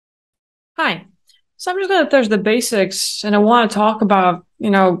Hi. So I'm just going to touch the basics and I want to talk about,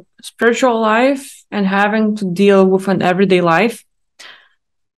 spiritual life and having to deal with an everyday life.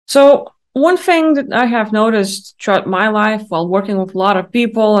 So one thing that I have noticed throughout my life while working with a lot of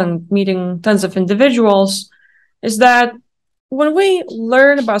people and meeting tons of individuals is that when we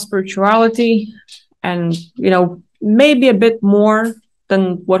learn about spirituality and, maybe a bit more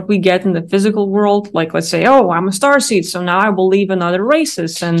than what we get in the physical world, like let's say, oh, I'm a starseed, so now I believe in other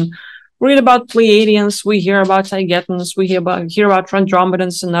races and read about Pleiadians, we hear about Taygetans, we hear about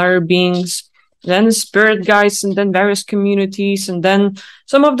Andromedans and other beings, then spirit guides, and then various communities, and then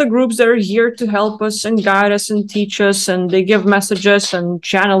some of the groups that are here to help us and guide us and teach us, and they give messages and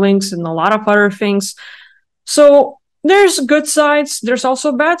channelings and a lot of other things. So there's good sides, there's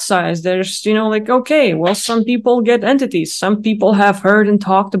also bad sides. There's, okay, well, some people get entities. Some people have heard and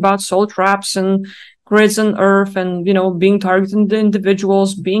talked about soul traps and grids on Earth and, being targeted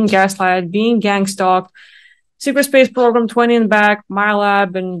individuals, being gaslighted, being gang stalked, Secret Space Program 20 and back, My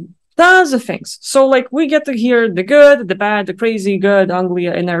Lab, and tons of things. So, we get to hear the good, the bad, the crazy, good, ugly,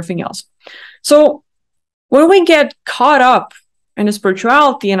 and everything else. So, when we get caught up in the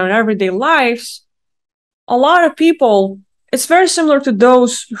spirituality and our everyday lives, a lot of people, it's very similar to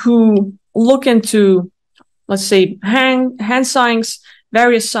those who look into, let's say, hand signs,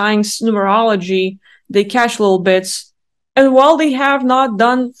 various signs, numerology. They catch little bits. And while they have not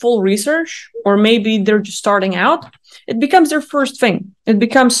done full research, or maybe they're just starting out, it becomes their first thing. It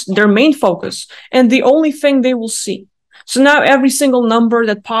becomes their main focus and the only thing they will see. So now every single number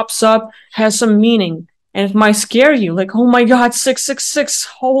that pops up has some meaning, and it might scare you, like, oh my god, 666,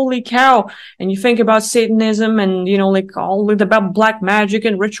 holy cow. And you think about Satanism and, all about black magic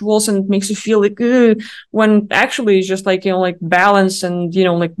and rituals, and it makes you feel like, ugh, when actually it's just like, balance and,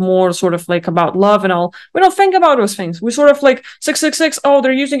 more sort of like about love and all. We don't think about those things. We sort of like 666, oh,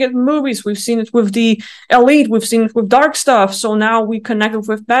 they're using it in movies. We've seen it with the elite. We've seen it with dark stuff. So now we connect it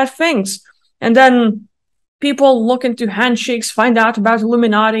with bad things. And then people look into handshakes, find out about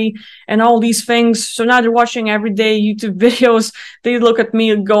Illuminati and all these things. So now they're watching everyday YouTube videos. They look at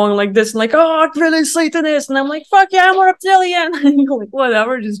me going like this, like, oh, I'm really Satanist. And I'm like, fuck yeah, I'm a reptilian. And you're like,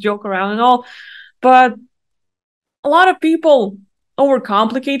 whatever, just joke around and all. But a lot of people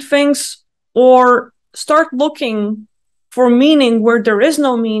overcomplicate things or start looking for meaning where there is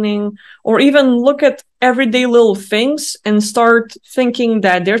no meaning, or even look at everyday little things and start thinking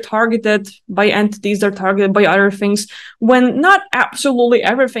that they're targeted by entities, they're targeted by other things, when not absolutely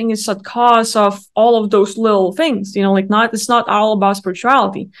everything is a cause of all of those little things. It's not all about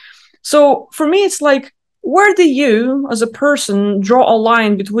spirituality. So for me, it's like, where do you, as a person, draw a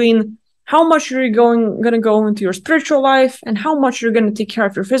line between how much you're going to go into your spiritual life and how much you're going to take care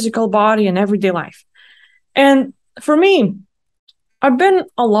of your physical body and everyday life? And for me, I've been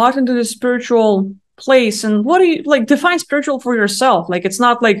a lot into the spiritual place. And what do you like? Define spiritual for yourself. Like, it's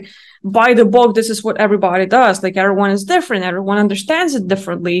not like by the book, this is what everybody does. Like, everyone is different. Everyone understands it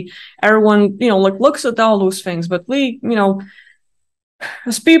differently. Everyone, looks at all those things. But we,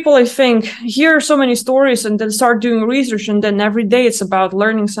 as people, I think, hear so many stories and then start doing research. And then every day it's about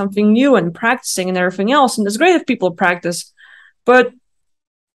learning something new and practicing and everything else. And it's great if people practice. But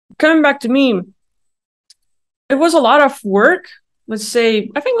coming back to me, it was a lot of work. Let's say,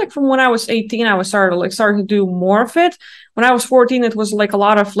 I think, like, from when I was 18, I was started to do more of it. When I was 14, it was like a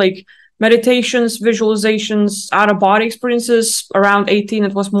lot of like meditations, visualizations, out of body experiences. Around 18,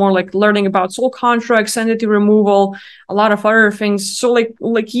 it was more like learning about soul contracts, entity removal, a lot of other things. So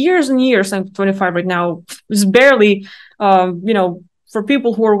like years and years. I'm 25 right now. It's barely, for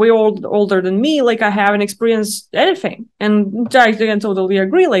people who are way older than me, like, I haven't experienced anything. And I can totally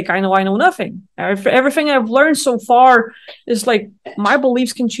agree. Like, I know nothing. Everything I've learned so far is like, my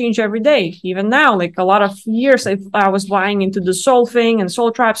beliefs can change every day. Even now, like, a lot of years I was buying into the soul thing and soul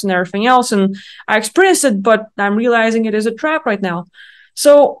traps and everything else. And I experienced it, but I'm realizing it is a trap right now.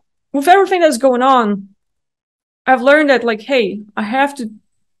 So with everything that's going on, I've learned that, like, hey, I have to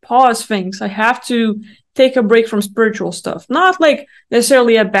pause things. I have to take a break from spiritual stuff. Not like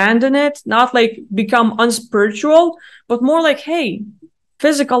necessarily abandon it, not like become unspiritual, but more like, hey,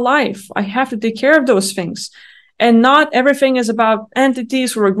 physical life, I have to take care of those things. And not everything is about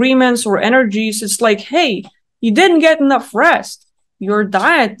entities or agreements or energies. It's like, hey, you didn't get enough rest. Your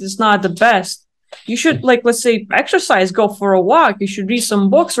diet is not the best. You should, like, let's say, exercise, go for a walk. You should read some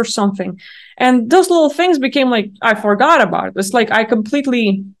books or something. And those little things became like, I forgot about it. It's like I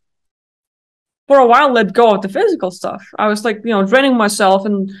completely, for a while, let go of the physical stuff. I was like, draining myself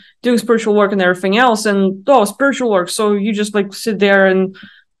and doing spiritual work and everything else. And, oh, spiritual work. So you just like sit there and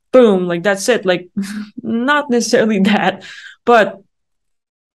boom, like, that's it. Like, not necessarily that, but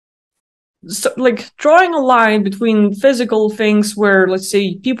so, like drawing a line between physical things where, let's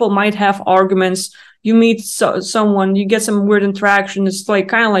say, people might have arguments. You meet someone, you get some weird interaction. It's like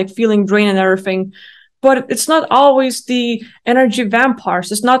kind of like feeling drained and everything. But it's not always the energy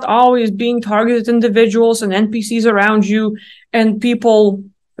vampires. It's not always being targeted individuals and NPCs around you and people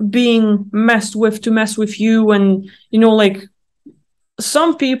being messed with to mess with you. And, like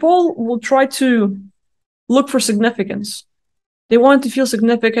some people will try to look for significance. They want to feel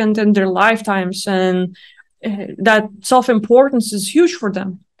significant in their lifetimes, and that self-importance is huge for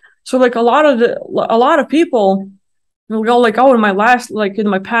them. So like a lot of people will go like, oh, in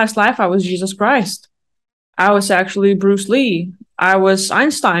my past life, I was Jesus Christ. I was actually Bruce Lee. I was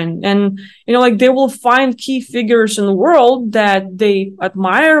Einstein. And, like they will find key figures in the world that they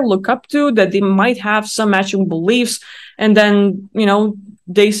admire, look up to, that they might have some matching beliefs. And then,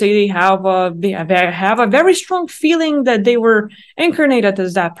 they say they have a very strong feeling that they were incarnated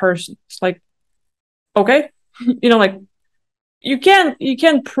as that person. It's like, okay, like you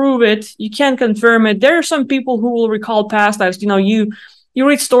can't prove it, you can't confirm it. There are some people who will recall past lives. You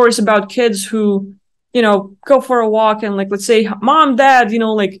read stories about kids who go for a walk and, like, let's say, mom, dad,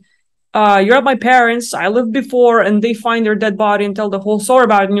 you're at my parents, I lived before, and they find their dead body and tell the whole story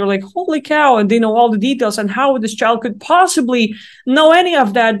about it, and you're like, holy cow, and they know all the details. And how this child could possibly know any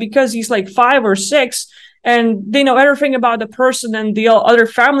of that, because he's like 5 or 6 and they know everything about the person, and the other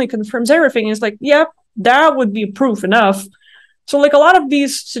family confirms everything. And it's like, yep, that would be proof enough. So like a lot of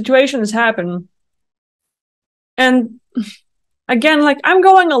these situations happen. And again, like I'm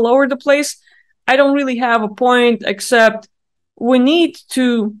going all over the place. I don't really have a point, except we need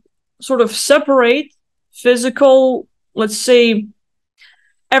to sort of separate physical, let's say,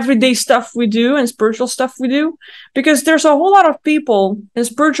 everyday stuff we do and spiritual stuff we do, because there's a whole lot of people in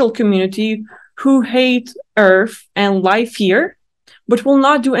spiritual community who hate Earth and life here, but will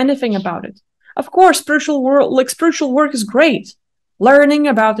not do anything about it. Of course, spiritual work is great. Learning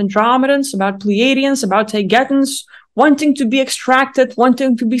about Andromedans, about Pleiadians, about Taygetians, wanting to be extracted,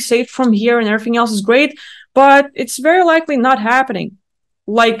 wanting to be saved from here, and everything else is great, but it's very likely not happening.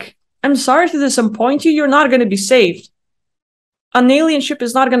 Like, I'm sorry to disappoint you, you're not going to be saved. An alien ship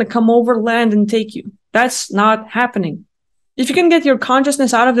is not going to come over land and take you. That's not happening. If you can get your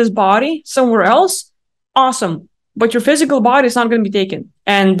consciousness out of this body somewhere else, awesome. But your physical body is not going to be taken.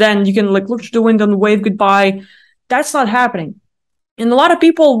 And then you can like look through the window and wave goodbye. That's not happening. And a lot of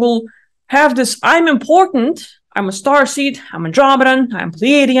people will have this, I'm important, I'm a starseed, I'm Andromedan, I'm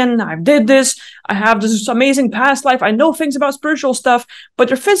Pleiadian, I did this, I have this amazing past life, I know things about spiritual stuff, but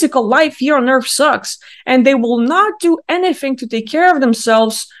their physical life here on Earth sucks. And they will not do anything to take care of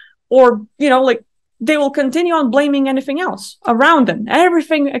themselves, or, they will continue on blaming anything else around them,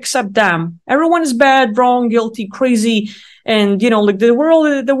 everything except them. Everyone is bad, wrong, guilty, crazy, and like the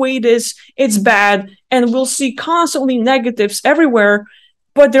world the way it is, it's bad, and we'll see constantly negatives everywhere.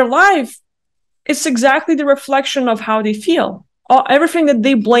 But their life is exactly the reflection of how they feel. Everything that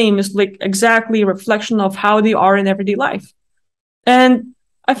they blame is like exactly a reflection of how they are in everyday life. And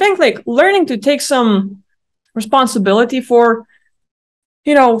I think like learning to take some responsibility for,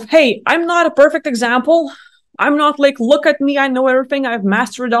 hey, I'm not a perfect example. I'm not like, look at me, I know everything, I've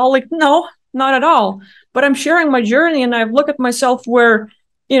mastered it all. Like, no, not at all. But I'm sharing my journey, and I've looked at myself where,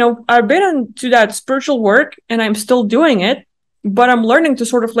 I've been into that spiritual work and I'm still doing it, but I'm learning to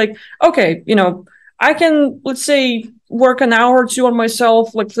sort of like, okay, I can, let's say, work an hour or two on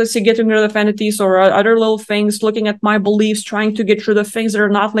myself, like, let's say, getting rid of entities or other little things, looking at my beliefs, trying to get rid of things that are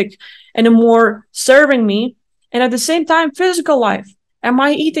not like anymore serving me. And at the same time, physical life. Am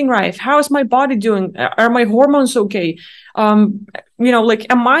I eating right? How is my body doing? Are my hormones okay? Like,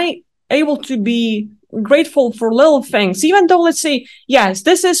 am I able to be grateful for little things, even though, let's say, yes,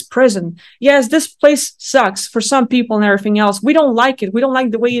 this is prison, yes, this place sucks for some people and everything else, we don't like it, we don't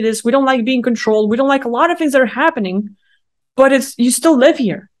like the way it is, we don't like being controlled, we don't like a lot of things that are happening, but you still live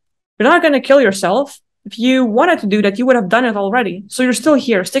here. You're not going to kill yourself. If you wanted to do that, you would have done it already. So you're still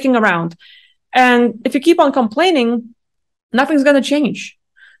here, sticking around. And if you keep on complaining, nothing's going to change.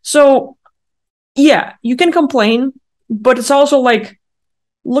 So yeah, you can complain, but it's also like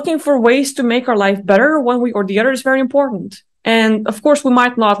looking for ways to make our life better one way or the other is very important. And of course, we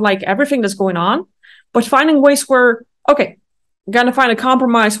might not like everything that's going on, but finding ways where, okay, gonna find a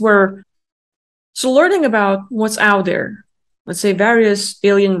compromise where, so learning about what's out there, let's say various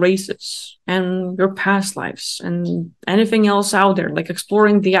alien races and your past lives and anything else out there, like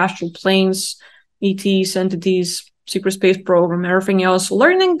exploring the astral planes, ETs, entities, secret space program, everything else,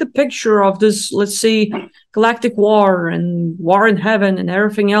 learning the picture of this, let's say, galactic war and war in heaven and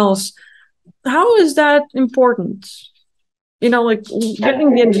everything else. How is that important? like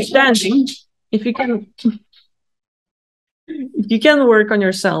getting the understanding, if you can, if you can work on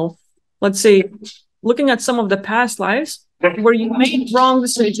yourself, let's say, looking at some of the past lives where you made wrong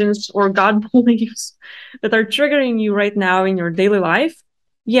decisions or God beliefs that are triggering you right now in your daily life,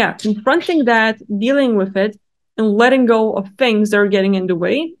 yeah, confronting that, dealing with it, and letting go of things that are getting in the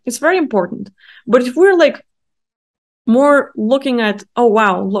way is very important. But if we're like more looking at, oh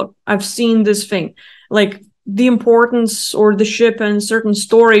wow, look, I've seen this thing, like the importance or the ship and certain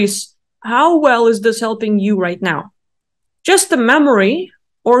stories, how well is this helping you right now? Just the memory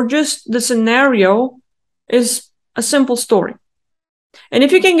or just the scenario is a simple story. And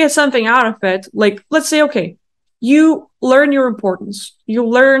if you can get something out of it, like let's say, okay, you learn your importance, you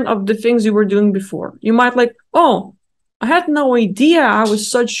learn of the things you were doing before. You might like, oh, I had no idea I was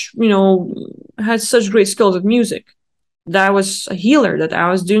such, had such great skills at music, that I was a healer, that I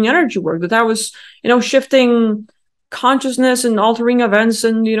was doing energy work, that I was, shifting consciousness and altering events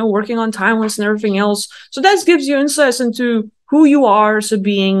and, working on timeless and everything else. So that gives you insights into who you are as a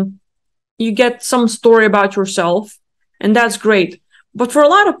being. You get some story about yourself, and that's great. But for a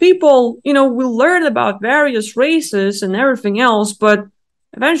lot of people, we learn about various races and everything else, but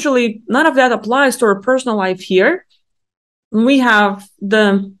eventually none of that applies to our personal life here. We have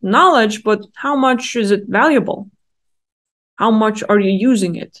the knowledge, but how much is it valuable? How much are you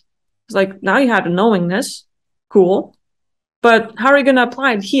using it? It's like, now you have a knowingness, cool, but how are you going to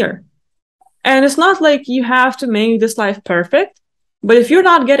apply it here? And it's not like you have to make this life perfect, but if you're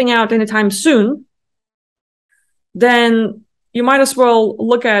not getting out anytime soon, then you might as well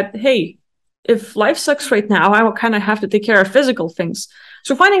look at, hey, if life sucks right now, I will kind of have to take care of physical things.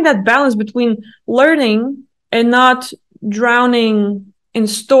 So finding that balance between learning and not drowning in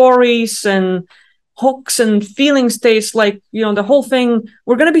stories and hooks and feeling states, like, the whole thing,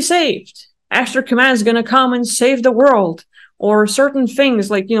 we're going to be saved. Astro Command is going to come and save the world. Or certain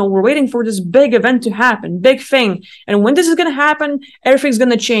things like, we're waiting for this big event to happen, big thing. And when this is going to happen, everything's going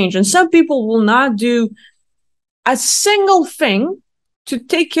to change. And some people will not do a single thing to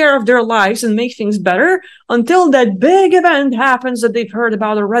take care of their lives and make things better until that big event happens that they've heard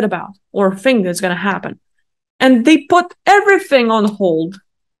about or read about or think that's going to happen. And they put everything on hold,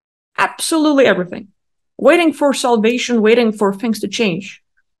 absolutely everything, waiting for salvation, waiting for things to change.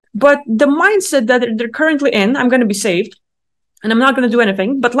 But the mindset that they're currently in, I'm going to be saved and I'm not going to do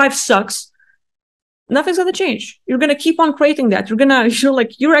anything, but life sucks, nothing's going to change. You're going to keep on creating that. You're going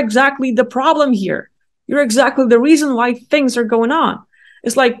to, you're exactly the problem here. You're exactly the reason why things are going on.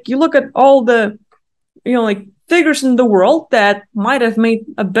 It's like you look at all the, figures in the world that might have made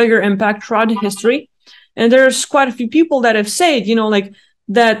a bigger impact throughout history. And there's quite a few people that have said,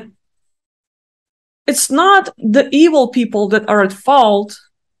 that it's not the evil people that are at fault,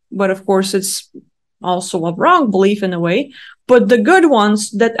 but of course it's also a wrong belief in a way, but the good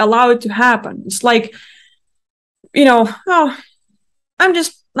ones that allow it to happen. It's like, oh, I'm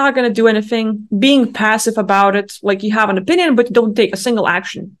just not going to do anything, being passive about it. Like you have an opinion, but you don't take a single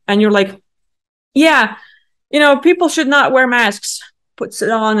action. And you're like, yeah, people should not wear masks, puts it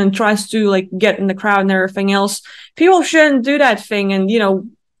on and tries to like get in the crowd and everything else. People shouldn't do that thing. And,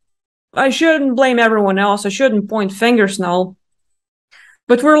 I shouldn't blame everyone else. I shouldn't point fingers now.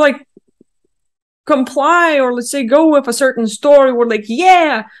 But we're like, comply, or let's say go with a certain story. We're like,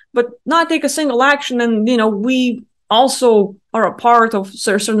 yeah, but not take a single action. And, we also are a part of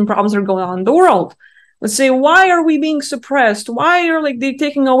certain problems that are going on in the world. Let's say, why are we being suppressed? Why are they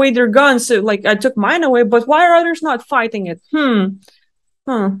taking away their guns? So, I took mine away, but why are others not fighting it?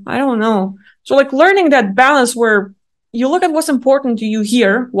 I don't know. So learning that balance where you look at what's important to you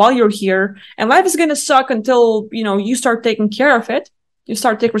here while you're here, and life is going to suck until, you start taking care of it. You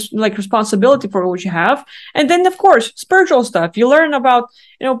start taking responsibility for what you have. And then, of course, spiritual stuff. You learn about,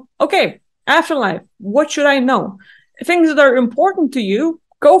 okay, afterlife, what should I know? Things that are important to you,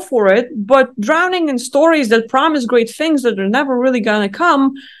 go for it. But drowning in stories that promise great things that are never really going to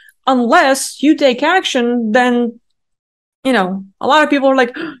come unless you take action, then, a lot of people are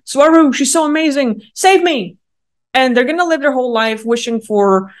like, Swaru, she's so amazing, save me. And they're going to live their whole life wishing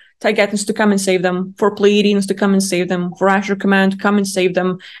for Taygetus to come and save them, for Pleiadians to come and save them, for Astro Command to come and save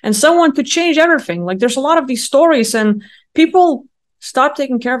them, and someone to change everything. There's a lot of these stories, and people stop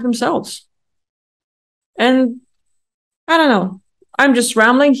taking care of themselves. And I don't know, I'm just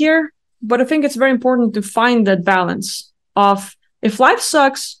rambling here, but I think it's very important to find that balance of, if life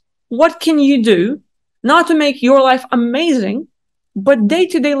sucks, what can you do not to make your life amazing, but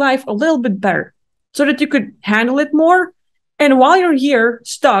day-to-day life a little bit better, so that you could handle it more. And while you're here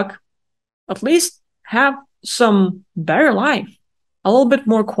stuck, at least have some better life, a little bit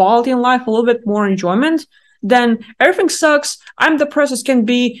more quality in life, a little bit more enjoyment, then everything sucks. I'm depressed as can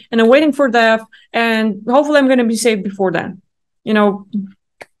be, and I'm waiting for death, and hopefully I'm going to be saved before then. You know,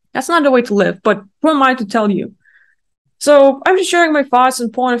 that's not the way to live, but who am I to tell you? So I'm just sharing my thoughts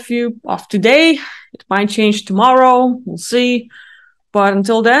and point of view of today. It might change tomorrow. We'll see. But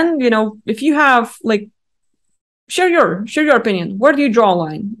until then, you know, if you have like share your opinion. Where do you draw a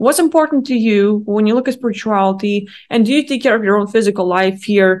line? What's important to you when you look at spirituality? And do you take care of your own physical life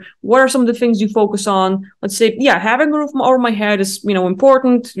here? What are some of the things you focus on? Let's say, yeah, having a roof over my head is, you know,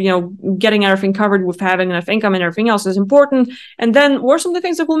 important. You know, getting everything covered with having enough income and everything else is important. And then what are some of the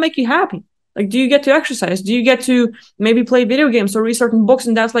things that will make you happy? Like, do you get to exercise? Do you get to maybe play video games or read certain books?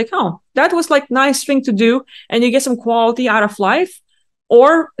 And that's like, oh, that was like nice thing to do. And you get some quality out of life.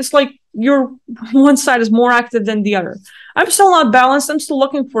 Or it's like your one side is more active than the other. I'm still not balanced. I'm still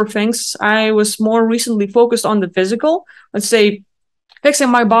looking for things. I was more recently focused on the physical, let's say fixing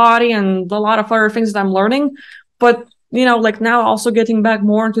my body and a lot of other things that I'm learning. But, you know, like now also getting back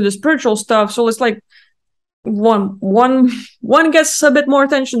more into the spiritual stuff. So it's like one gets a bit more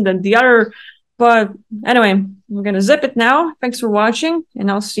attention than the other. But anyway, I'm going to zip it now. Thanks for watching,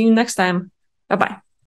 and I'll see you next time. Bye-bye.